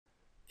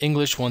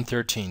English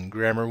 113,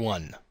 Grammar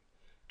 1.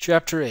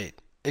 Chapter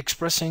 8,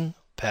 Expressing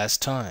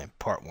Past Time,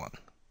 Part 1.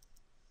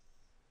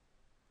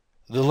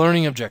 The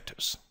Learning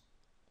Objectives.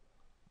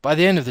 By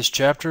the end of this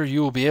chapter,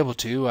 you will be able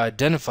to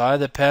identify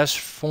the past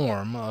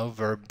form of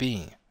verb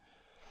be.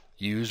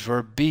 Use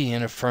verb be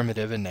in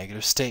affirmative and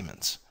negative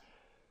statements.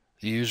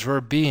 Use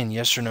verb be in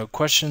yes or no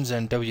questions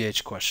and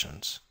WH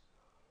questions.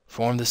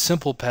 Form the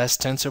simple past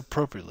tense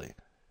appropriately,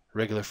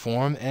 regular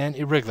form and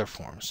irregular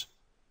forms.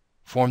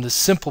 Form the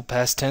simple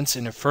past tense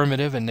in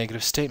affirmative and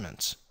negative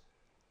statements.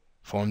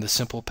 Form the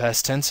simple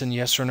past tense in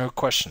yes or no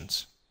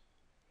questions.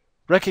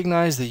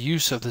 Recognize the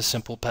use of the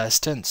simple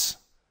past tense.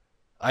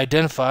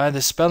 Identify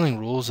the spelling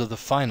rules of the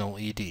final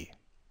ed.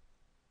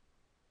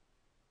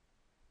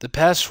 The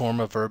past form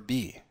of verb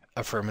be,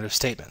 affirmative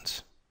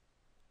statements.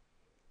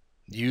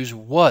 Use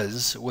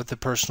was with the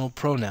personal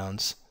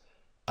pronouns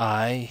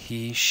I,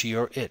 he, she,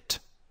 or it,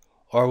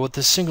 or with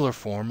the singular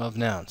form of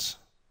nouns.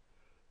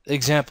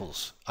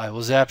 Examples: I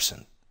was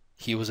absent.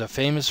 He was a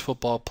famous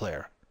football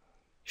player.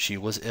 She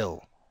was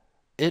ill.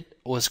 It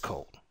was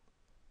cold.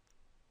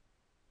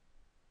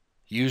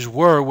 Use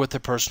were with the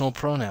personal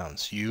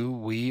pronouns you,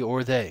 we,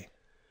 or they,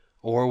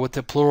 or with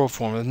the plural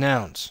form of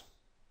nouns.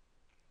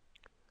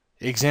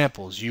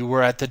 Examples: you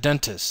were at the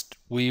dentist.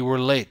 We were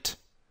late.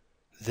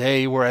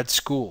 They were at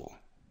school.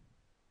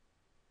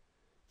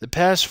 The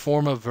past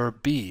form of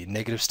verb be,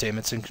 negative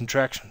statements and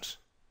contractions.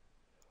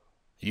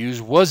 Use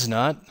was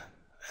not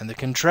and the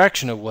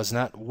contraction of was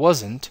not,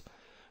 wasn't,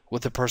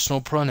 with the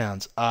personal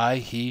pronouns I,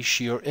 he,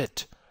 she, or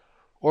it,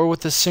 or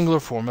with the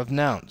singular form of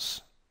nouns.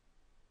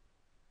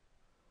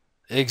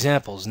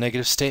 Examples: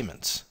 negative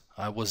statements: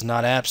 I was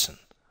not absent.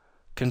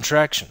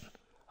 Contraction: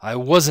 I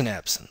wasn't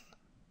absent.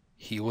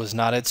 He was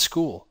not at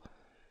school.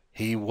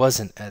 He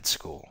wasn't at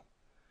school.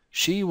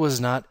 She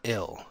was not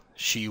ill.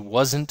 She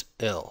wasn't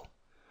ill.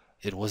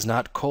 It was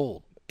not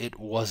cold. It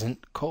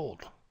wasn't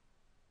cold.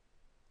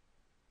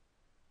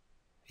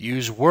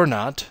 Use were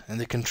not and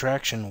the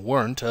contraction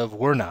weren't of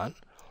were not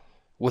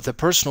with the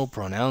personal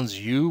pronouns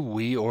you,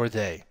 we, or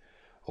they,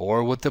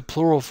 or with the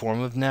plural form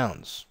of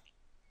nouns.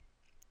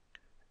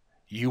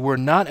 You were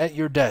not at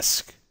your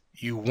desk.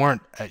 You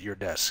weren't at your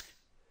desk.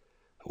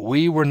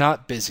 We were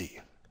not busy.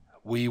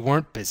 We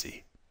weren't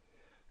busy.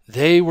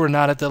 They were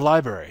not at the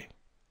library.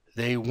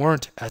 They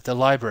weren't at the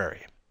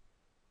library.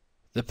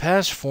 The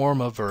past form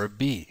of verb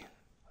be,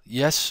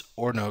 yes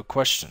or no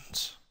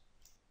questions.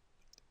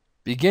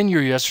 Begin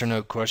your yes or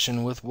no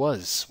question with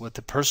was, with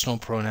the personal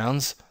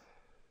pronouns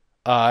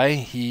I,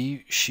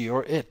 he, she,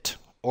 or it,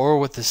 or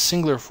with the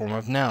singular form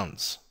of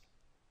nouns.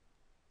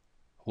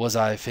 Was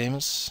I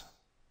famous?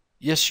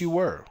 Yes, you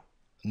were.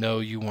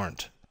 No, you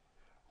weren't.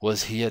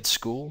 Was he at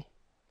school?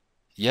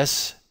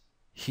 Yes,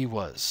 he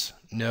was.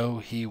 No,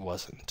 he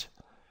wasn't.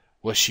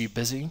 Was she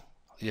busy?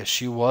 Yes,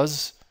 she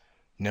was.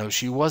 No,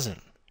 she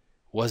wasn't.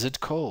 Was it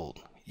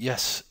cold?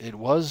 Yes, it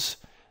was.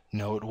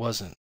 No, it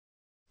wasn't.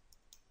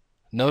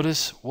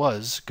 Notice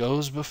was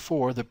goes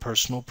before the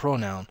personal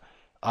pronoun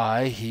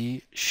I,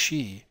 he,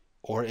 she,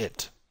 or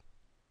it.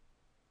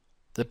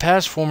 The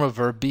past form of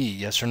verb be,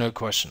 yes or no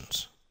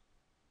questions.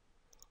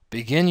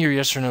 Begin your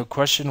yes or no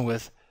question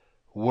with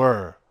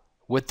were,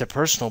 with the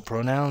personal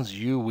pronouns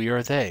you, we,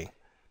 or they,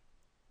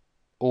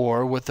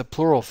 or with the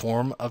plural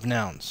form of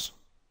nouns.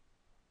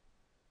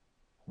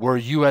 Were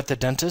you at the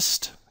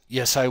dentist?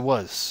 Yes, I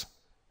was.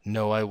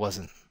 No, I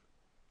wasn't.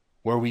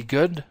 Were we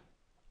good?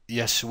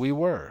 Yes, we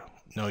were.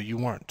 No, you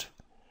weren't.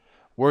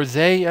 Were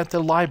they at the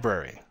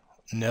library?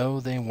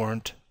 No, they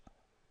weren't.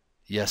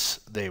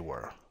 Yes, they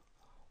were.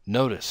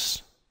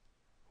 Notice,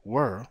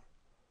 were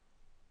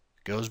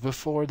goes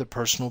before the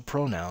personal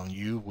pronoun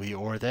you, we,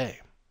 or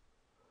they.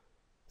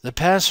 The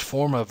past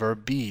form of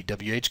verb be,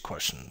 WH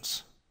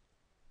questions.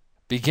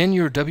 Begin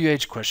your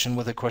WH question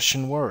with a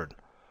question word.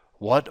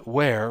 What,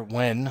 where,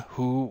 when,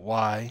 who,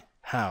 why,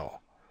 how,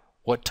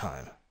 what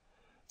time.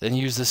 Then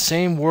use the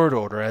same word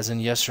order as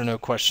in yes or no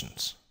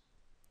questions.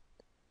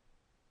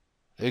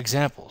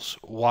 Examples: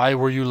 why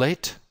were you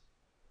late?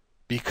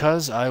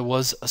 Because I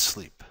was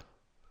asleep.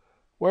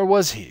 Where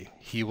was he?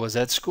 He was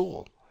at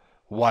school.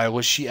 Why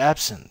was she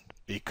absent?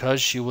 Because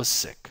she was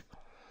sick.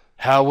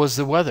 How was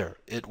the weather?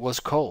 It was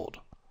cold.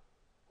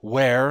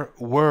 Where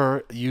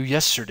were you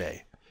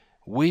yesterday?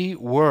 We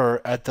were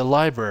at the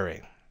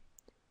library.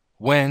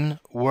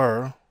 When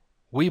were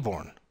we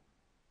born?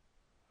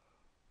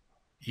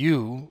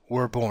 You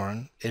were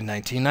born in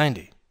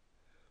 1990.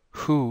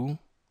 Who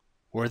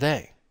were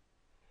they?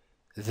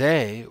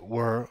 They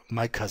were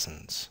my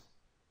cousins.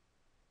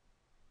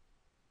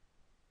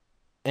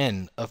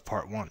 End of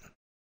part 1.